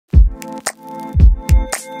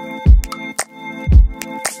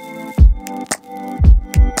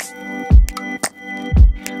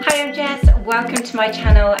welcome to my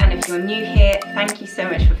channel, and if you're new here, thank you so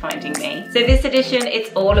much for finding me. So this edition,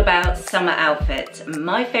 it's all about summer outfits,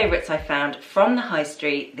 my favourites I found from the high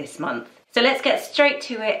street this month. So let's get straight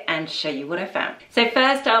to it and show you what I found. So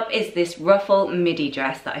first up is this ruffle midi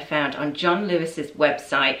dress that I found on John Lewis's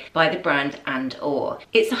website by the brand &Or.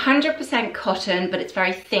 It's 100% cotton, but it's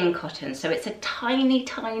very thin cotton, so it's a tiny,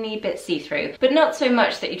 tiny bit see-through, but not so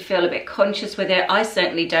much that you'd feel a bit conscious with it. I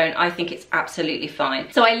certainly don't. I think it's absolutely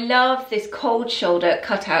fine. So I love this cold shoulder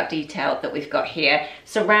cutout detail that we've got here,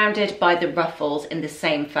 surrounded by the ruffles in the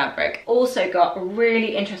same fabric. Also got a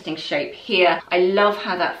really interesting shape here. I love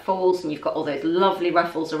how that falls, and you've got all those lovely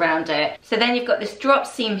ruffles around it. So then you've got this drop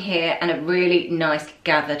seam here and a really nice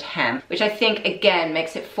gathered hem, which I think again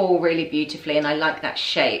makes it fall really beautifully, and I like that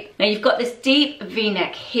shape. Now you've got this deep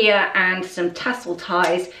v-neck here and some tassel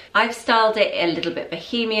ties. I've styled it a little bit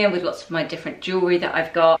bohemian with lots of my different jewelry that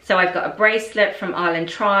I've got. So I've got a bracelet from Island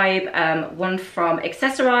Tribe, one from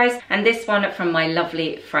Accessorize, and this one from my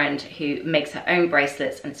lovely friend who makes her own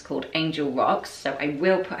bracelets, and it's called Angel Rocks. So I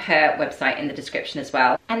will put her website in the description as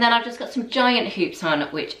well. And then I've just got some giant hoops on,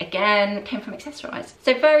 which again came from Accessorize.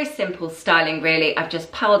 So very simple styling really. I've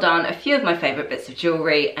just piled on a few of my favorite bits of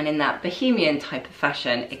jewelry, and in that bohemian type of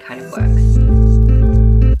fashion, it kind of works.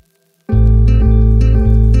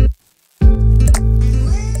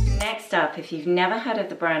 Next up, if you've never heard of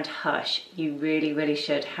the brand Hush, you really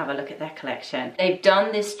should have a look at their collection. They've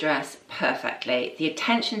done this dress perfectly. The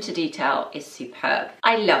attention to detail is superb.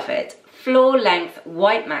 I love it. Floor length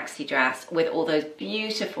white maxi dress with all those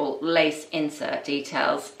beautiful lace insert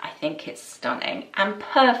details. I think it's stunning and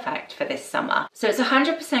perfect for this summer. So it's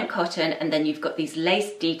 100% cotton, and then you've got these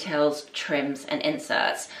lace details, trims and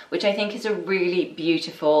inserts, which I think is a really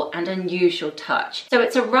beautiful and unusual touch. So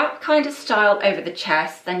it's a wrap kind of style over the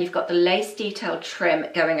chest, then you've got the lace detail trim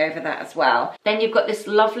going over that as well. Then you've got this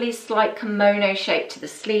lovely slight kimono shape to the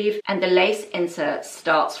sleeve, and the lace insert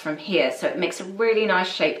starts from here, so it makes a really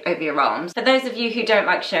nice shape over your arm. For those of you who don't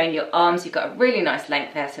like showing your arms, you've got a really nice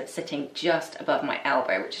length there, so it's sitting just above my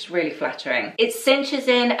elbow, which is really flattering. It cinches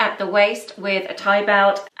in at the waist with a tie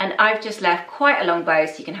belt, and I've just left quite a long bow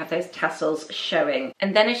so you can have those tassels showing.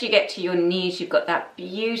 And then as you get to your knees, you've got that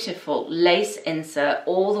beautiful lace insert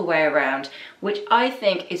all the way around, which I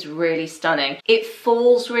think is really stunning. It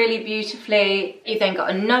falls really beautifully. You've then got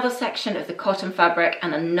another section of the cotton fabric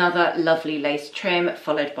and another lovely lace trim,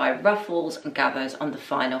 followed by ruffles and gathers on the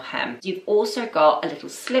final hem. You've also got a little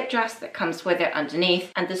slip dress that comes with it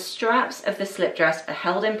underneath, and the straps of the slip dress are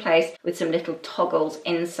held in place with some little toggles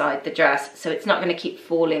inside the dress, so it's not going to keep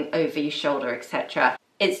falling over your shoulder, etc.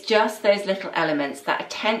 It's just those little elements, that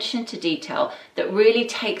attention to detail, that really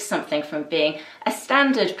takes something from being a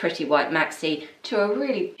standard pretty white maxi to a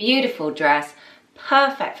really beautiful dress,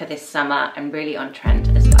 perfect for this summer and really on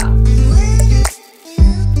trend as well.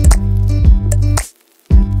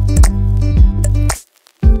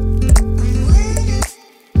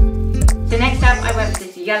 So next up, I went for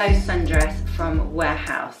this yellow sundress from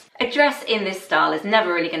Warehouse. A dress in this style is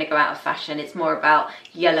never really going to go out of fashion. It's more about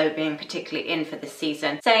yellow being particularly in for this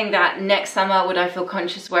season. Saying that, next summer would I feel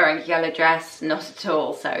conscious wearing a yellow dress? Not at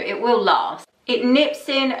all, so it will last. It nips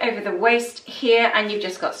in over the waist here, and you've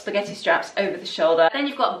just got spaghetti straps over the shoulder. Then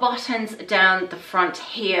you've got buttons down the front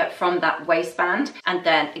here from that waistband, and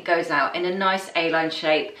then it goes out in a nice A-line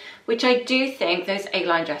shape, which I do think those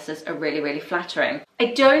A-line dresses are really flattering.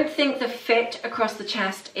 I don't think the fit across the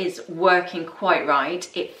chest is working quite right.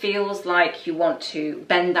 It feels like you want to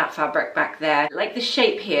bend that fabric back there. Like the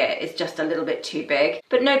shape here is just a little bit too big,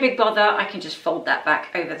 but no big bother. I can just fold that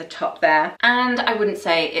back over the top there. And I wouldn't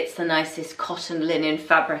say it's the nicest cotton linen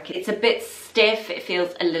fabric. It's a bit stiff. It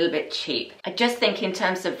feels a little bit cheap. I just think in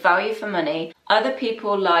terms of value for money, other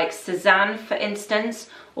people like Suzanne, for instance,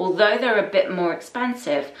 although they're a bit more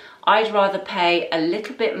expensive, I'd rather pay a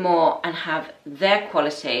little bit more and have their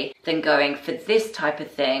quality than going for this type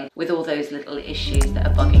of thing with all those little issues that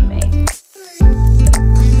are bugging me.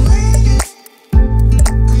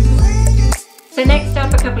 So next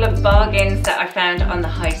up, a couple of bargains that I found on the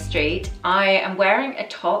high street. I am wearing a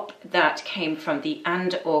top that came from the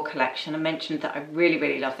 &Or collection. I mentioned that I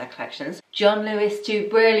really love their collections. John Lewis do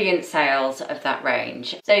brilliant sales of that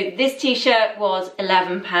range. So this t-shirt was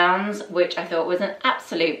 £11, which I thought was an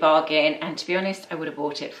absolute bargain, and to be honest, I would have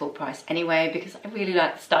bought it full price anyway because I really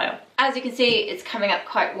like the style. As you can see, it's coming up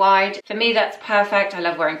quite wide. For me, that's perfect. I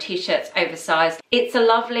love wearing t-shirts oversized. It's a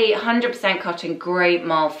lovely 100% cotton grey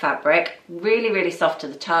marl fabric, really, really soft to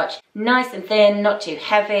the touch, nice and thin, not too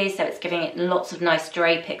heavy, so it's giving it lots of nice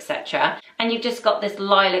drape, etc. And you've just got this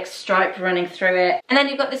lilac stripe running through it. And then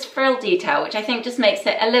you've got this frill detail, which I think just makes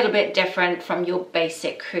it a little bit different from your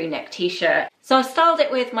basic crew neck t-shirt. So I styled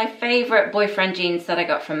it with my favourite boyfriend jeans that I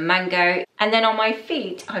got from Mango. And then on my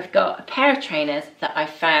feet, I've got a pair of trainers that I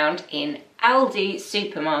found in Aldi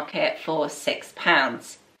supermarket for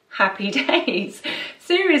 £6. Happy days.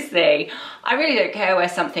 Seriously, I really don't care where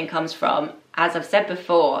something comes from. As I've said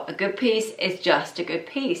before, a good piece is just a good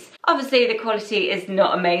piece. Obviously the quality is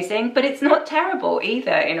not amazing, but it's not terrible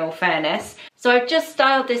either, in all fairness. So I've just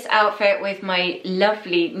styled this outfit with my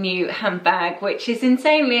lovely new handbag, which is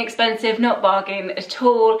insanely expensive, not bargain at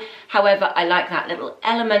all. However, I like that little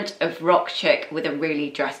element of rock chic with a really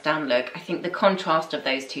dressed down look. I think the contrast of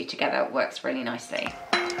those two together works really nicely.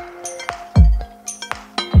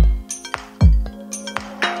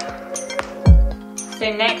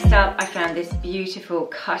 So next up, I found this beautiful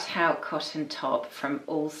cut-out cotton top from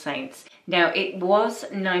All Saints. Now, it was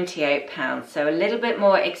 £98, so a little bit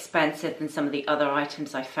more expensive than some of the other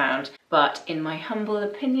items I found, but in my humble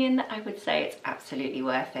opinion, I would say it's absolutely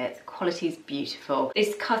worth it. The quality's beautiful.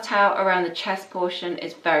 This cutout around the chest portion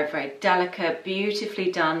is very, very delicate,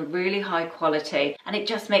 beautifully done, really high quality, and it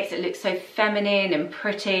just makes it look so feminine and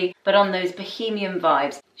pretty, but on those bohemian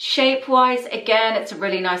vibes. Shape-wise, again, it's a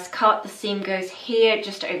really nice cut. The seam goes here,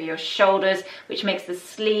 just over your shoulders, which makes the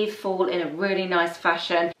sleeve fall in a really nice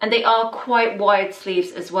fashion. And they are quite wide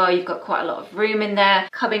sleeves as well. You've got quite a lot of room in there,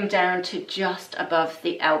 coming down to just above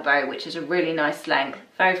the elbow, which is a really nice length.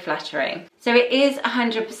 Very flattering. So it is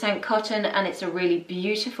 100% cotton, and it's a really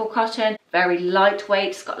beautiful cotton, very lightweight.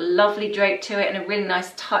 It's got a lovely drape to it and a really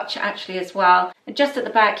nice touch actually as well. And just at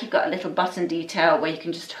the back, you've got a little button detail where you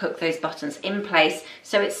can just hook those buttons in place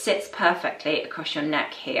so it sits perfectly across your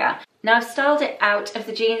neck here. Now I've styled it out of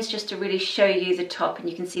the jeans just to really show you the top and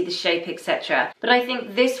you can see the shape, etc. But I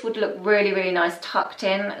think this would look really, really nice tucked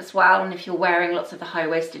in as well. And if you're wearing lots of the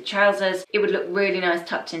high-waisted trousers, it would look really nice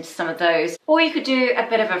tucked into some of those. Or you could do a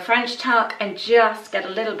bit of a French tuck and just get a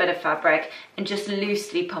little bit of fabric and just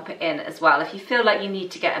loosely pop it in as well if you feel like you need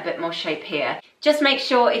to get a bit more shape here. Just make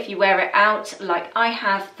sure if you wear it out, like I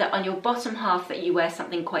have, that on your bottom half that you wear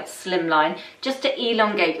something quite slimline, just to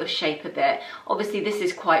elongate your shape a bit. Obviously this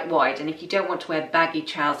is quite wide, and if you don't want to wear baggy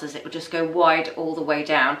trousers, it will just go wide all the way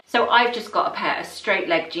down. So I've just got a pair of straight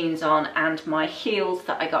leg jeans on and my heels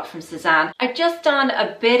that I got from Suzanne. I've just done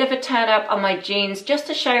a bit of a turn up on my jeans just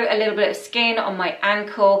to show a little bit of skin on my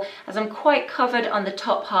ankle. As I'm quite covered on the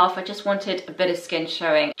top half, I just wanted a bit of skin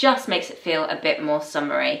showing. Just makes it feel a bit more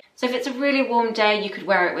summery. So if it's a really warm day, you could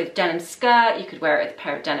wear it with denim skirt, you could wear it with a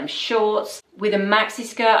pair of denim shorts. With a maxi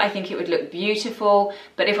skirt, I think it would look beautiful,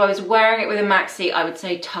 but if I was wearing it with a maxi, I would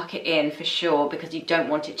say tuck it in for sure, because you don't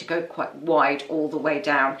want it to go quite wide all the way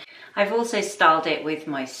down. I've also styled it with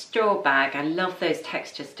my straw bag. I love those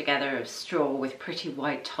textures together of straw with pretty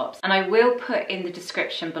wide tops. And I will put in the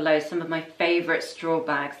description below some of my favorite straw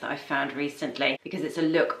bags that I found recently, because it's a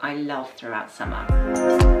look I love throughout summer.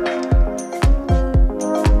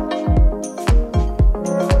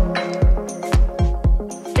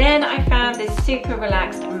 Then I found this super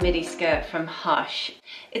relaxed midi skirt from Hush.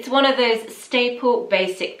 It's one of those staple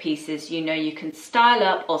basic pieces you know you can style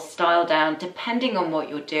up or style down depending on what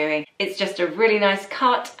you're doing. It's just a really nice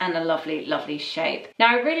cut and a lovely, lovely shape. Now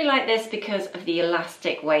I really like this because of the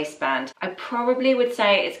elastic waistband. I probably would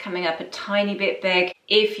say it's coming up a tiny bit big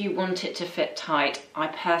if you want it to fit tight. I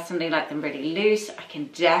personally like them really loose. I can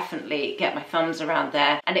definitely get my thumbs around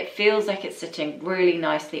there, and it feels like it's sitting really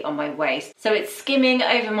nicely on my waist. So it's skimming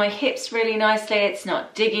over my hips really nicely. It's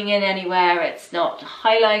not digging in anywhere. It's not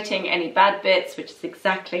highlighting any bad bits, which is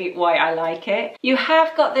exactly why I like it. You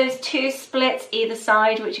have got those two splits either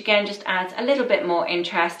side, which again just adds a little bit more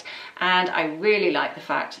interest. And I really like the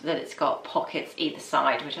fact that it's got pockets either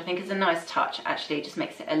side, which I think is a nice touch. Actually, it just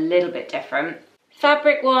makes it a little bit different.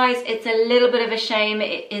 Fabric wise, it's a little bit of a shame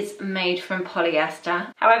it is made from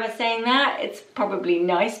polyester. However, saying that, it's probably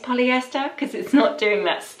nice polyester because it's not doing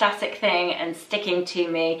that static thing and sticking to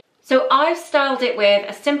me. So I've styled it with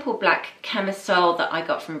a simple black camisole that I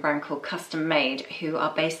got from a brand called Custom Made, who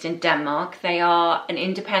are based in Denmark. They are an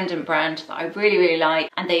independent brand that I really, really like,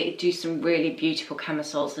 and they do some really beautiful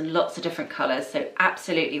camisoles in lots of different colours, so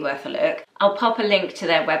absolutely worth a look. I'll pop a link to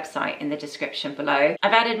their website in the description below.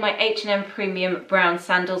 I've added my H&M Premium brown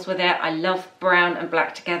sandals with it. I love brown and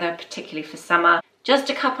black together, particularly for summer.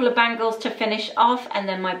 Just a couple of bangles to finish off, and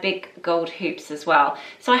then my big gold hoops as well.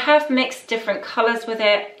 So I have mixed different colours with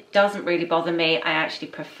it. doesn't really bother me. I actually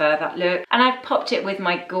prefer that look. And I've popped it with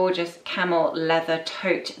my gorgeous camel leather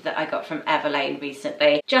tote that I got from Everlane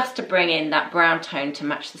recently, just to bring in that brown tone to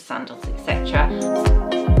match the sandals, etc.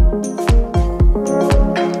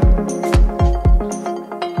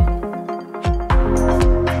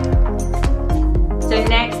 So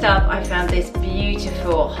next up, I found this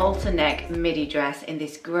beautiful halter neck midi dress in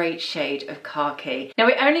this great shade of khaki. Now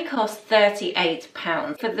it only cost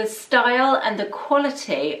 £38. For the style and the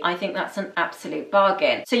quality, I think that's an absolute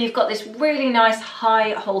bargain. So you've got this really nice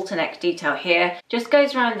high halter neck detail here, just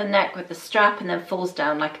goes around the neck with the strap and then falls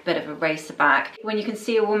down like a bit of a racer back. When you can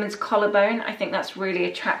see a woman's collarbone, I think that's really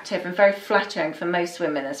attractive and very flattering for most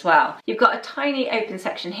women as well. You've got a tiny open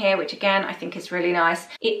section here, which again, I think is really nice.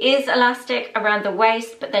 It is elastic around the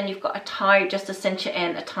waist, but then you've got a tie just to cinch it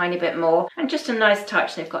in a tiny bit more, and just a nice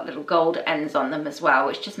touch, they've got little gold ends on them as well,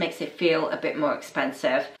 which just makes it feel a bit more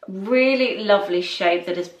expensive. Really lovely shape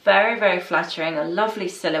that is very, very flattering, a lovely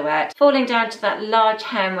silhouette, falling down to that large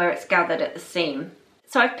hem where it's gathered at the seam.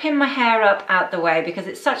 So I've pinned my hair up out the way because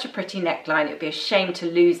it's such a pretty neckline, it would be a shame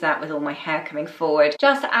to lose that with all my hair coming forward.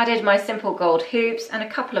 Just added my simple gold hoops and a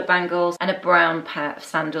couple of bangles and a brown pair of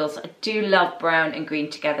sandals. I do love brown and green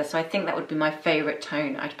together, so I think that would be my favourite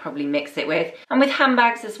tone I'd probably mix it with. And with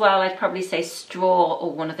handbags as well, I'd probably say straw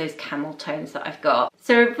or one of those camel tones that I've got.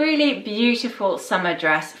 So a really beautiful summer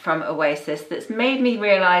dress from Oasis that's made me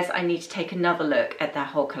realise I need to take another look at their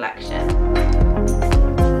whole collection.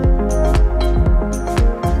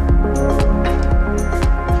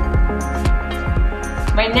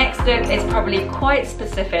 My next look is probably quite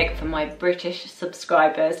specific for my British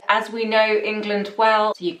subscribers. As we know England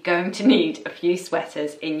well, so you're going to need a few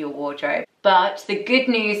sweaters in your wardrobe. But the good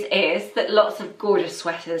news is that lots of gorgeous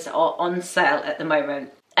sweaters are on sale at the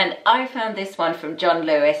moment. And I found this one from John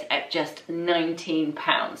Lewis at just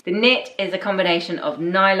 £19. The knit is a combination of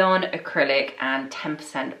nylon, acrylic and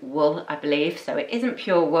 10% wool, I believe. So it isn't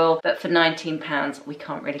pure wool, but for £19 we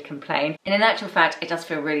can't really complain. And in actual fact, it does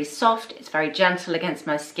feel really soft. It's very gentle against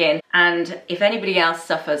my skin. And if anybody else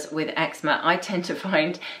suffers with eczema, I tend to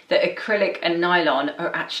find that acrylic and nylon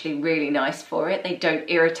are actually really nice for it. They don't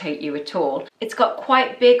irritate you at all. It's got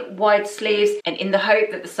quite big, wide sleeves, and in the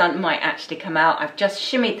hope that the sun might actually come out, I've just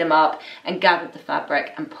shimmied them up and gathered the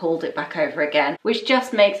fabric and pulled it back over again, which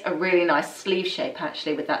just makes a really nice sleeve shape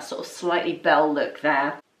actually, with that sort of slightly bell look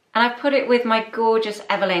there. And I've put it with my gorgeous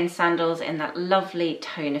Everlane sandals in that lovely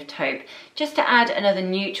tone of taupe, just to add another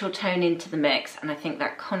neutral tone into the mix, and I think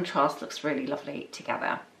that contrast looks really lovely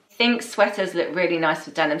together. I think sweaters look really nice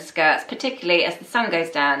with denim skirts, particularly as the sun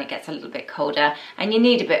goes down, it gets a little bit colder and you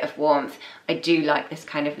need a bit of warmth. I do like this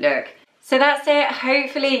kind of look. So that's it.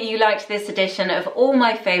 Hopefully you liked this edition of all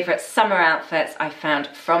my favourite summer outfits I found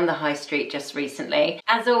from the high street just recently.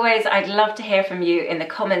 As always, I'd love to hear from you in the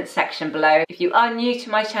comments section below. If you are new to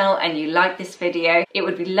my channel and you like this video, it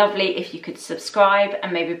would be lovely if you could subscribe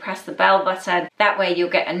and maybe press the bell button. That way you'll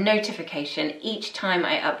get a notification each time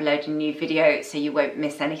I upload a new video, so you won't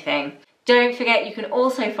miss anything. Don't forget you can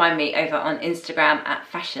also find me over on Instagram at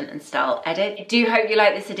Fashion and Style Edit. I do hope you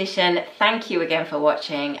like this edition. Thank you again for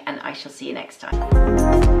watching, and I shall see you next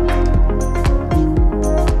time.